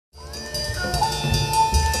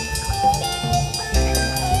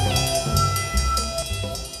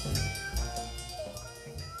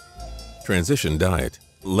Transition Diet,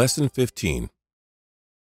 Lesson 15.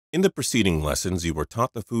 In the preceding lessons, you were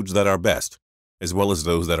taught the foods that are best, as well as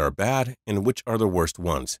those that are bad and which are the worst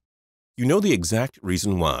ones. You know the exact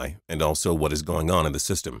reason why, and also what is going on in the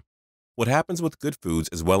system, what happens with good foods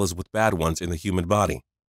as well as with bad ones in the human body.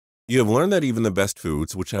 You have learned that even the best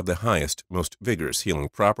foods, which have the highest, most vigorous healing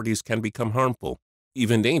properties, can become harmful,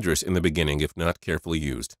 even dangerous in the beginning if not carefully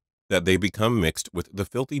used, that they become mixed with the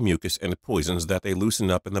filthy mucus and poisons that they loosen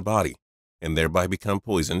up in the body, and thereby become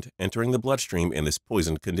poisoned, entering the bloodstream in this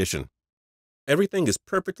poisoned condition. Everything is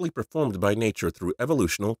perfectly performed by nature through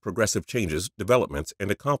evolutional, progressive changes, developments, and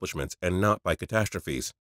accomplishments, and not by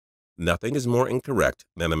catastrophes. Nothing is more incorrect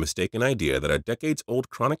than the mistaken idea that a decades-old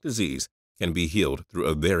chronic disease can be healed through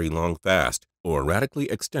a very long fast or radically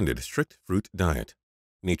extended strict fruit diet.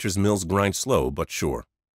 Nature's mills grind slow but sure.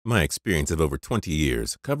 My experience of over 20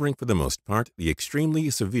 years, covering for the most part the extremely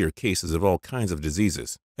severe cases of all kinds of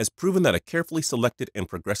diseases, has proven that a carefully selected and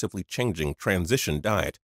progressively changing transition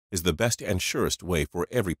diet is the best and surest way for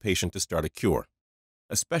every patient to start a cure,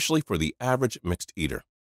 especially for the average mixed eater.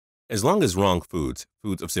 As long as wrong foods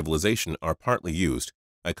of civilization, are partly used,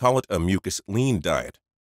 I call it a mucus-lean diet.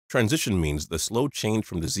 Transition means the slow change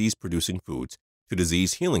from disease-producing foods to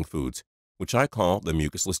disease-healing foods, which I call the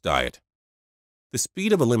mucusless diet. The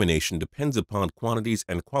speed of elimination depends upon quantities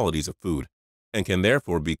and qualities of food, and can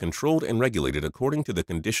therefore be controlled and regulated according to the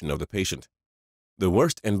condition of the patient. The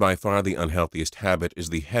worst and by far the unhealthiest habit is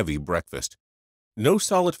the heavy breakfast. No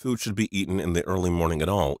solid food should be eaten in the early morning at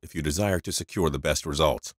all if you desire to secure the best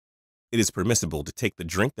results. It is permissible to take the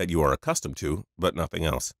drink that you are accustomed to, but nothing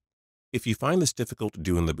else. If you find this difficult to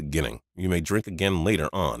do in the beginning, you may drink again later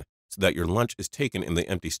on so that your lunch is taken in the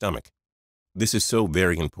empty stomach. This is so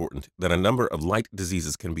very important that a number of light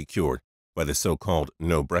diseases can be cured by the so-called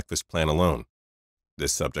no breakfast plan alone.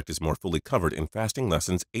 This subject is more fully covered in fasting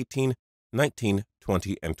lessons 18, 19,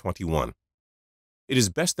 20, and 21. It is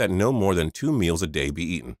best that no more than 2 meals a day be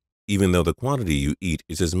eaten, even though the quantity you eat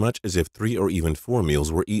is as much as if 3 or even 4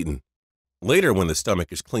 meals were eaten. Later, when the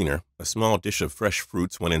stomach is cleaner, a small dish of fresh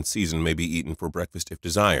fruits when in season may be eaten for breakfast if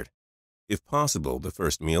desired. If possible, the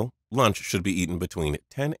first meal, lunch, should be eaten between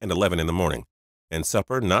 10 and 11 in the morning, and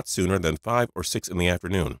supper not sooner than 5 or 6 in the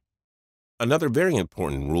afternoon. Another very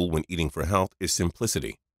important rule when eating for health is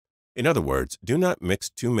simplicity. In other words, do not mix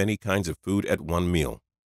too many kinds of food at one meal.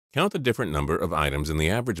 Count the different number of items in the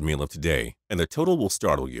average meal of today, and the total will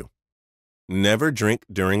startle you. Never drink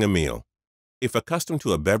during a meal. If accustomed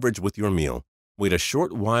to a beverage with your meal, wait a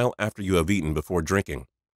short while after you have eaten before drinking.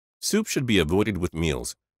 Soup should be avoided with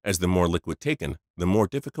meals, as the more liquid taken, the more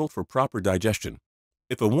difficult for proper digestion.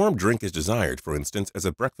 If a warm drink is desired, for instance, as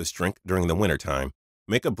a breakfast drink during the winter time,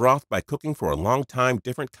 make a broth by cooking for a long time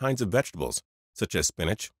different kinds of vegetables, such as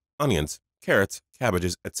spinach, onions, carrots,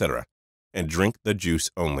 cabbages, etc., and drink the juice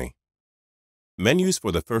only. Menus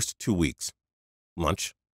for the first 2 weeks.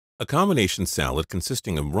 Lunch. A combination salad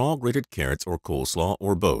consisting of raw grated carrots or coleslaw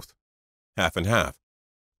or both, half and half,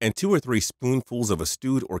 and 2 or 3 spoonfuls of a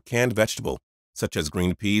stewed or canned vegetable, such as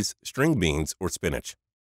green peas, string beans, or spinach.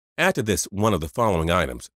 Add to this one of the following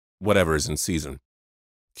items, whatever is in season: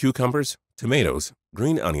 cucumbers, tomatoes,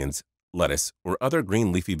 green onions, lettuce, or other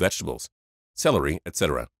green leafy vegetables, celery,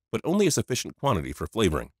 etc., but only a sufficient quantity for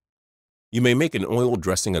flavoring. You may make an oil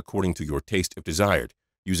dressing according to your taste if desired,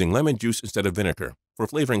 using lemon juice instead of vinegar, for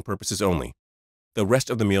flavoring purposes only. The rest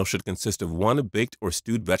of the meal should consist of 1 baked or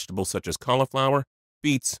stewed vegetable such as cauliflower,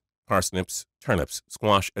 beets, parsnips, turnips,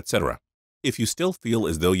 squash, etc. If you still feel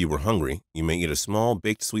as though you were hungry, you may eat a small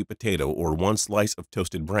baked sweet potato or 1 slice of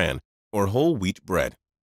toasted bran or whole wheat bread.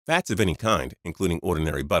 Fats of any kind, including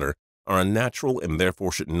ordinary butter, are unnatural and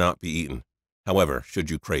therefore should not be eaten. However, should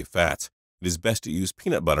you crave fats, it is best to use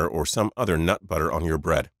peanut butter or some other nut butter on your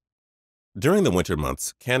bread. During the winter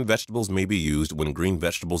months, canned vegetables may be used when green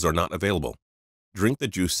vegetables are not available. Drink the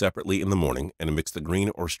juice separately in the morning and mix the green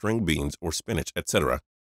or string beans or spinach, etc.,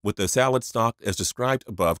 with the salad stock as described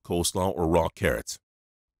above, coleslaw or raw carrots.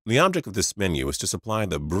 The object of this menu is to supply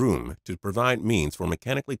the broom to provide means for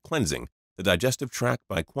mechanically cleansing the digestive tract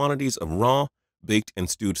by quantities of raw, baked, and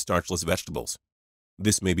stewed starchless vegetables.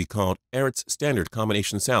 This may be called Ehret's standard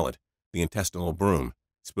combination salad, the intestinal broom,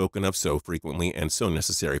 spoken of so frequently and so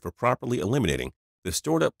necessary for properly eliminating the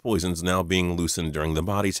stored-up poisons now being loosened during the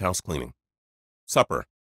body's house cleaning. Supper.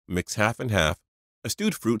 Mix half and half, a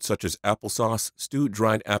stewed fruit such as applesauce, stewed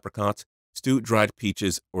dried apricots, stewed dried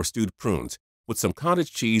peaches, or stewed prunes, with some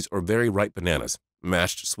cottage cheese or very ripe bananas,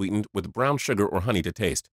 mashed, sweetened with brown sugar or honey to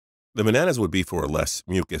taste. The bananas would be for a less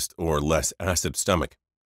mucused or less acid stomach.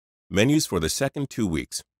 Menus for the second 2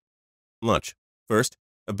 weeks. Lunch. First,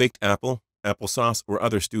 a baked apple, applesauce, or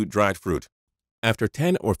other stewed dried fruit. After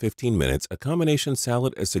 10 or 15 minutes, a combination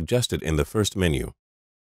salad is suggested in the first menu,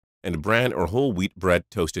 and bran or whole wheat bread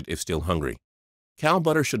toasted if still hungry. Cow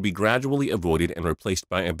butter should be gradually avoided and replaced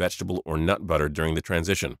by a vegetable or nut butter during the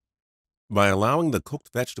transition. By allowing the cooked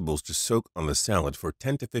vegetables to soak on the salad for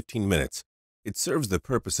 10 to 15 minutes, it serves the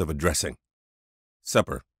purpose of a dressing.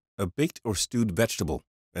 Supper, a baked or stewed vegetable,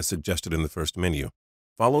 as suggested in the first menu,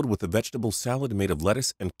 followed with a vegetable salad made of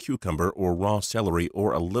lettuce and cucumber or raw celery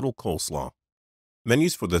or a little coleslaw.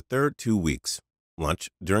 Menus for the third 2 weeks. Lunch,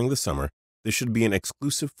 during the summer, this should be an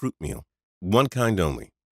exclusive fruit meal, one kind only.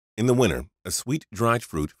 In the winter, a sweet dried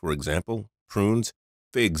fruit, for example, prunes,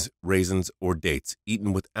 figs, raisins, or dates,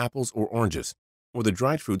 eaten with apples or oranges, or the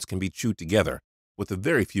dried fruits can be chewed together, with a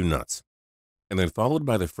very few nuts, and then followed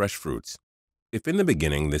by the fresh fruits. If in the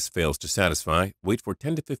beginning this fails to satisfy, wait for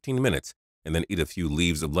 10 to 15 minutes, and then eat a few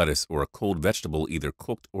leaves of lettuce or a cold vegetable either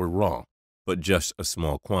cooked or raw, but just a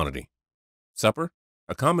small quantity. Supper,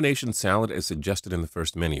 a combination salad as suggested in the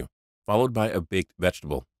first menu, followed by a baked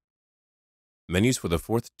vegetable. Menus for the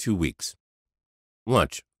fourth 2 weeks.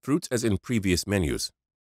 Lunch, fruits as in previous menus.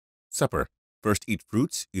 Supper, first eat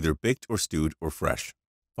fruits, either baked or stewed or fresh,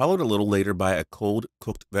 followed a little later by a cold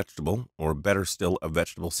cooked vegetable, or better still, a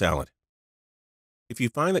vegetable salad. If you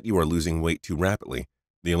find that you are losing weight too rapidly,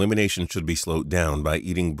 the elimination should be slowed down by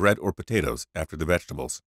eating bread or potatoes after the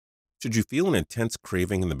vegetables. Should you feel an intense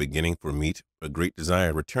craving in the beginning for meat, a great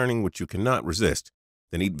desire returning which you cannot resist,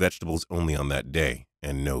 then eat vegetables only on that day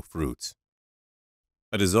and no fruits.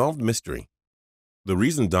 A dissolved mystery. The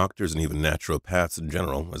reason doctors and even naturopaths in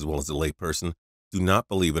general, as well as the layperson, do not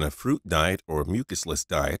believe in a fruit diet or a mucusless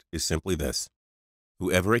diet is simply this.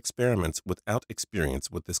 Whoever experiments without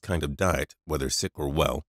experience with this kind of diet, whether sick or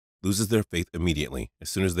well, loses their faith immediately as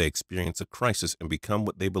soon as they experience a crisis and become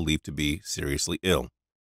what they believe to be seriously ill.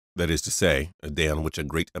 That is to say, a day on which a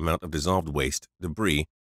great amount of dissolved waste, debris,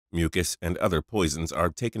 mucus, and other poisons are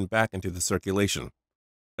taken back into the circulation.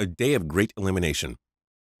 A day of great elimination.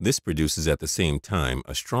 This produces at the same time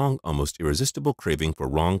a strong, almost irresistible craving for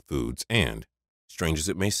wrong foods and, strange as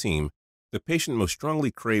it may seem, the patient most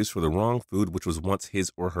strongly craves for the wrong food which was once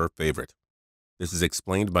his or her favorite. This is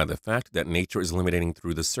explained by the fact that nature is eliminating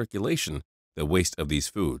through the circulation the waste of these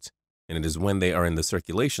foods, and it is when they are in the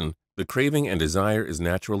circulation the craving and desire is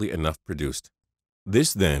naturally enough produced.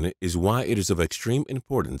 This, then, is why it is of extreme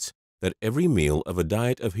importance that every meal of a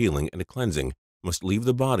diet of healing and cleansing must leave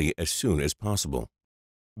the body as soon as possible.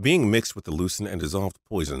 Being mixed with the loosened and dissolved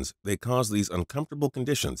poisons, they cause these uncomfortable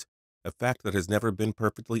conditions, a fact that has never been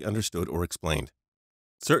perfectly understood or explained.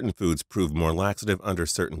 Certain foods prove more laxative under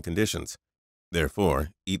certain conditions. Therefore,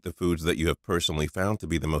 eat the foods that you have personally found to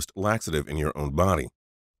be the most laxative in your own body.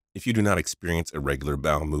 If you do not experience a regular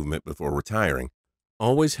bowel movement before retiring,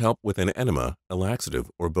 always help with an enema, a laxative,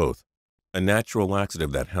 or both. A natural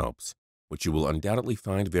laxative that helps, which you will undoubtedly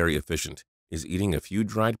find very efficient, is eating a few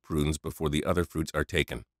dried prunes before the other fruits are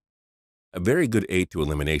taken. A very good aid to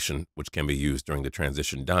elimination, which can be used during the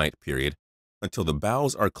transition diet period, until the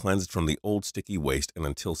bowels are cleansed from the old sticky waste and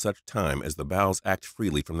until such time as the bowels act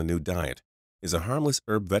freely from the new diet, is a harmless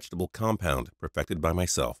herb vegetable compound perfected by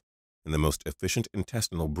myself, and the most efficient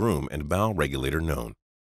intestinal broom and bowel regulator known.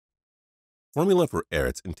 Formula for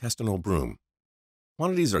Ehret's intestinal broom.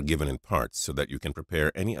 Quantities are given in parts so that you can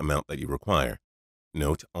prepare any amount that you require.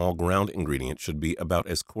 Note, all ground ingredients should be about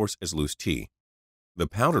as coarse as loose tea. The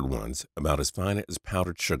powdered ones about as fine as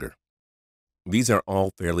powdered sugar. These are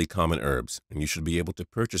all fairly common herbs, and you should be able to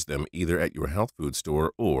purchase them either at your health food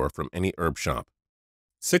store or from any herb shop.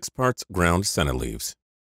 6 parts ground senna leaves.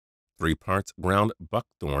 3 parts ground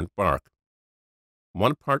buckthorn bark.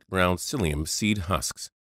 1 part ground psyllium seed husks.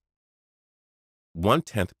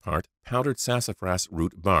 1/10 part powdered sassafras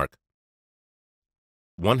root bark.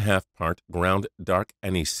 1/2 part ground dark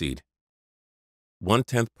anise seed.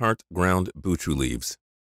 1/10 part ground buchu leaves.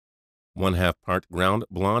 1/2 part ground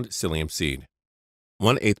blonde psyllium seed.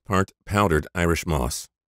 1/8 part powdered Irish moss.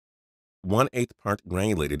 1/8 part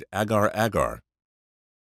granulated agar-agar.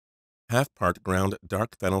 1/2 part ground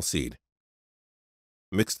dark fennel seed.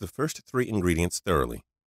 Mix the first 3 ingredients thoroughly.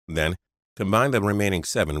 Then, combine the remaining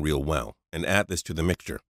 7 real well, and add this to the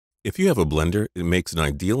mixture. If you have a blender, it makes an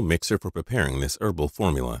ideal mixer for preparing this herbal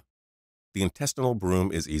formula. The intestinal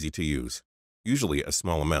broom is easy to use. Usually a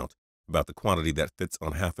small amount, about the quantity that fits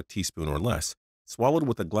on half a teaspoon or less, swallowed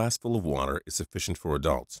with a glassful of water is sufficient for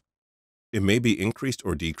adults. It may be increased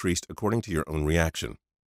or decreased according to your own reaction.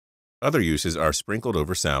 Other uses are sprinkled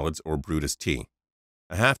over salads or brewed as tea.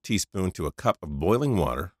 A half teaspoon to a cup of boiling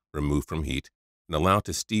water, removed from heat, and allowed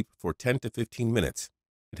to steep for 10 to 15 minutes.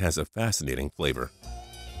 It has a fascinating flavor.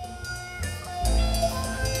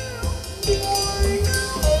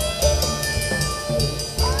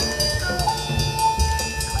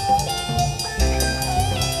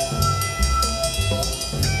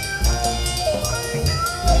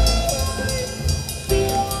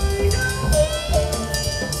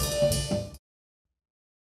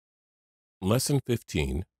 Lesson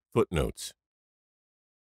 15, Footnotes.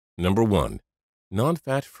 Number 1.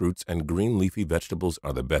 Non-fat fruits and green leafy vegetables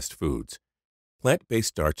are the best foods. Plant-based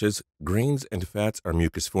starches, grains, and fats are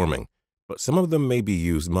mucus-forming, but some of them may be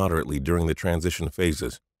used moderately during the transition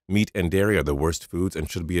phases. Meat and dairy are the worst foods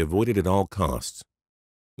and should be avoided at all costs.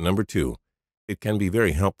 Number 2. It can be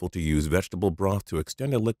very helpful to use vegetable broth to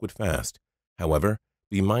extend a liquid fast. However,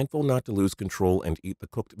 be mindful not to lose control and eat the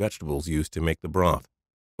cooked vegetables used to make the broth.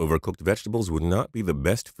 Overcooked vegetables would not be the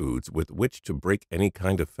best foods with which to break any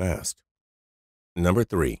kind of fast. Number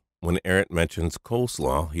 3. When Ehret mentions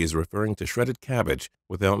coleslaw, he is referring to shredded cabbage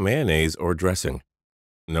without mayonnaise or dressing.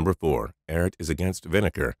 Number 4. Ehret is against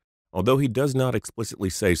vinegar, although he does not explicitly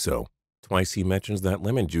say so. Twice he mentions that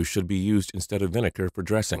lemon juice should be used instead of vinegar for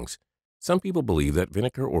dressings. Some people believe that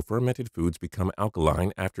vinegar or fermented foods become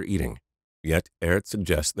alkaline after eating. Yet, Ehret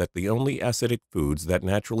suggests that the only acidic foods that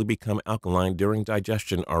naturally become alkaline during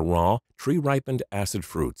digestion are raw, tree-ripened acid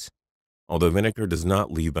fruits. Although vinegar does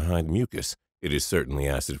not leave behind mucus, it is certainly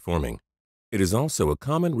acid-forming. It is also a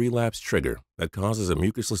common relapse trigger that causes a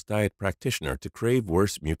mucusless diet practitioner to crave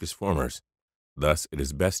worse mucus formers. Thus, it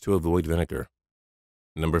is best to avoid vinegar.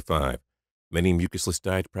 Number 5. Many mucusless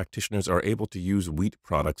diet practitioners are able to use wheat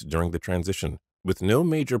products during the transition with no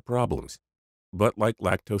major problems. But like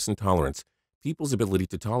lactose intolerance, people's ability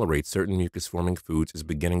to tolerate certain mucus-forming foods is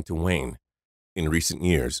beginning to wane. In recent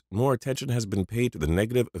years, more attention has been paid to the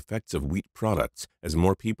negative effects of wheat products as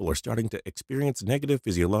more people are starting to experience negative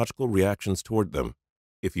physiological reactions toward them.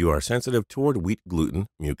 If you are sensitive toward wheat gluten,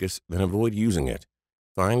 mucus, then avoid using it.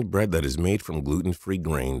 Find bread that is made from gluten-free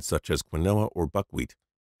grains such as quinoa or buckwheat.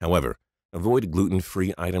 However, avoid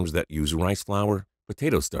gluten-free items that use rice flour,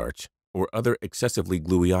 potato starch, or other excessively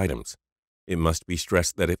gluey items. It must be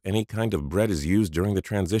stressed that if any kind of bread is used during the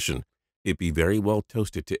transition, it be very well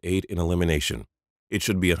toasted to aid in elimination. It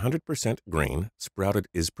should be 100% grain, sprouted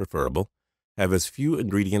is preferable, have as few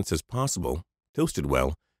ingredients as possible, toasted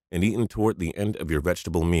well, and eaten toward the end of your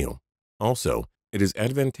vegetable meal. Also, it is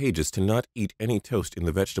advantageous to not eat any toast in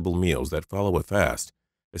the vegetable meals that follow a fast,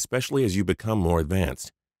 especially as you become more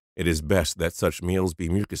advanced. It is best that such meals be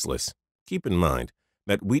mucusless. Keep in mind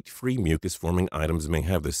that wheat-free mucus-forming items may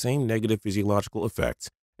have the same negative physiological effects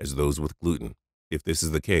as those with gluten. If this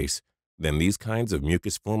is the case, then these kinds of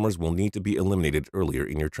mucus formers will need to be eliminated earlier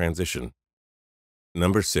in your transition.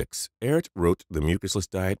 Number 6. Ehret wrote the mucusless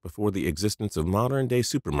diet before the existence of modern-day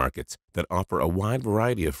supermarkets that offer a wide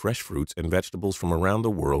variety of fresh fruits and vegetables from around the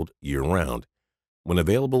world year-round. When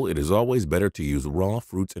available, it is always better to use raw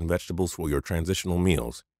fruits and vegetables for your transitional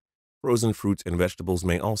meals. Frozen fruits and vegetables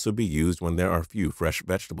may also be used when there are few fresh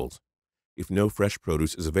vegetables. If no fresh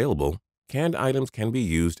produce is available, canned items can be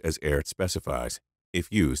used as Ehret specifies.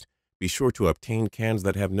 If used, be sure to obtain cans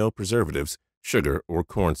that have no preservatives, sugar, or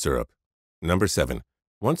corn syrup. Number 7.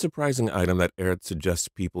 One surprising item that Ehret suggests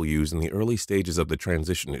people use in the early stages of the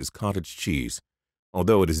transition is cottage cheese.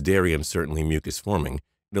 Although it is dairy and certainly mucus-forming,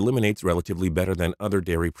 it eliminates relatively better than other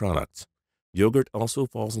dairy products. Yogurt also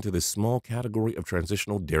falls into this small category of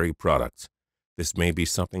transitional dairy products. This may be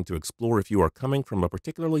something to explore if you are coming from a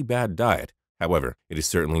particularly bad diet. However, it is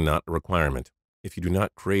certainly not a requirement. If you do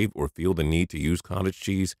not crave or feel the need to use cottage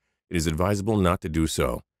cheese, it is advisable not to do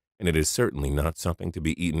so, and it is certainly not something to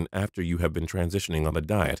be eaten after you have been transitioning on the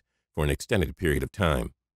diet for an extended period of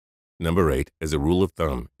time. Number 8. As a rule of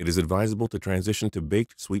thumb, it is advisable to transition to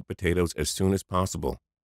baked sweet potatoes as soon as possible.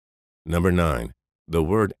 Number 9. The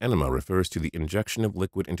word enema refers to the injection of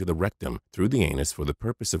liquid into the rectum through the anus for the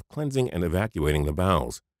purpose of cleansing and evacuating the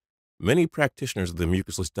bowels. Many practitioners of the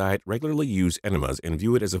mucusless diet regularly use enemas and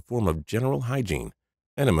view it as a form of general hygiene.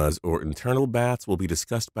 Enemas or internal baths will be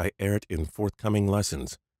discussed by Ehret in forthcoming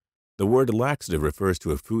lessons. The word laxative refers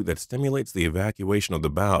to a food that stimulates the evacuation of the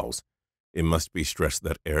bowels. It must be stressed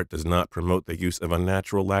that Ehret does not promote the use of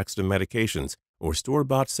unnatural laxative medications or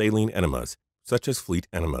store-bought saline enemas, such as fleet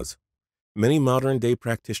enemas. Many modern-day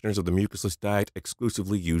practitioners of the mucusless diet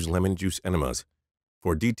exclusively use lemon juice enemas.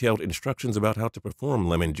 For detailed instructions about how to perform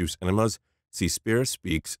lemon juice enemas, see Spira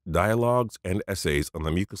Speaks, Dialogues, and Essays on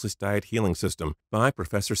the Mucusless Diet Healing System by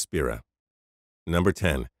Professor Spira. Number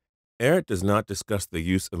 10. Ehret does not discuss the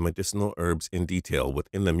use of medicinal herbs in detail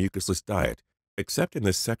within the mucusless diet, except in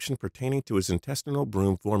this section pertaining to his intestinal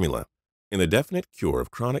broom formula. In the definite cure of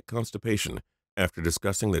chronic constipation, after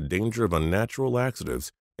discussing the danger of unnatural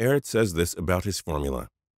laxatives, Ehret says this about his formula.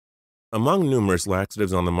 Among numerous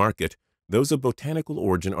laxatives on the market, those of botanical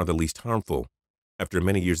origin are the least harmful. After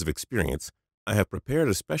many years of experience, I have prepared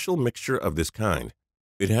a special mixture of this kind.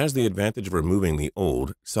 It has the advantage of removing the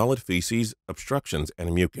old, solid feces, obstructions,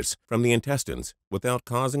 and mucus from the intestines without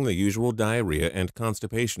causing the usual diarrhea and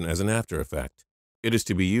constipation as an after effect. It is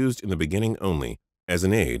to be used in the beginning only, as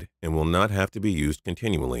an aid, and will not have to be used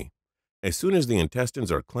continually. As soon as the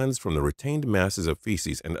intestines are cleansed from the retained masses of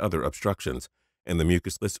feces and other obstructions, and the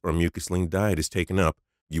mucusless or mucus-lean diet is taken up,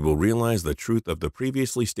 you will realize the truth of the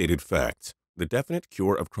previously stated facts, the definite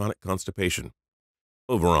cure of chronic constipation.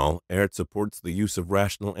 Overall, Ehret supports the use of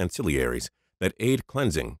rational ancillaries that aid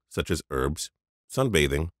cleansing, such as herbs,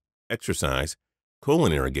 sunbathing, exercise,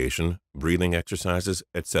 colon irrigation, breathing exercises,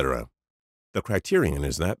 etc. The criterion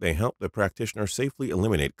is that they help the practitioner safely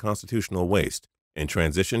eliminate constitutional waste and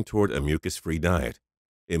transition toward a mucus-free diet.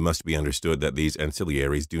 It must be understood that these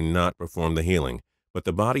ancillaries do not perform the healing, but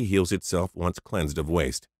the body heals itself once cleansed of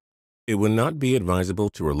waste. It would not be advisable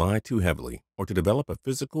to rely too heavily or to develop a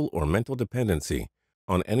physical or mental dependency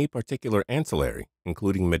on any particular ancillary,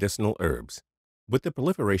 including medicinal herbs. With the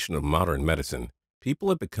proliferation of modern medicine, people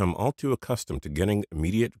have become all too accustomed to getting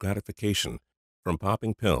immediate gratification from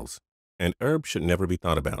popping pills, and herbs should never be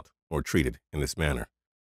thought about or treated in this manner.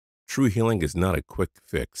 True healing is not a quick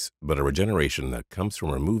fix, but a regeneration that comes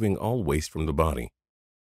from removing all waste from the body.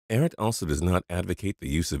 Ehret also does not advocate the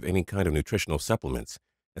use of any kind of nutritional supplements,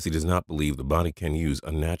 as he does not believe the body can use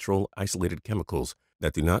unnatural, isolated chemicals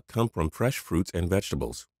that do not come from fresh fruits and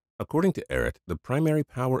vegetables. According to Ehret, the primary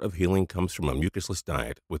power of healing comes from a mucusless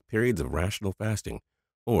diet with periods of rational fasting,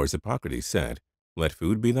 or as Hippocrates said, "Let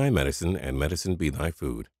food be thy medicine, and medicine be thy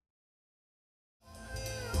food."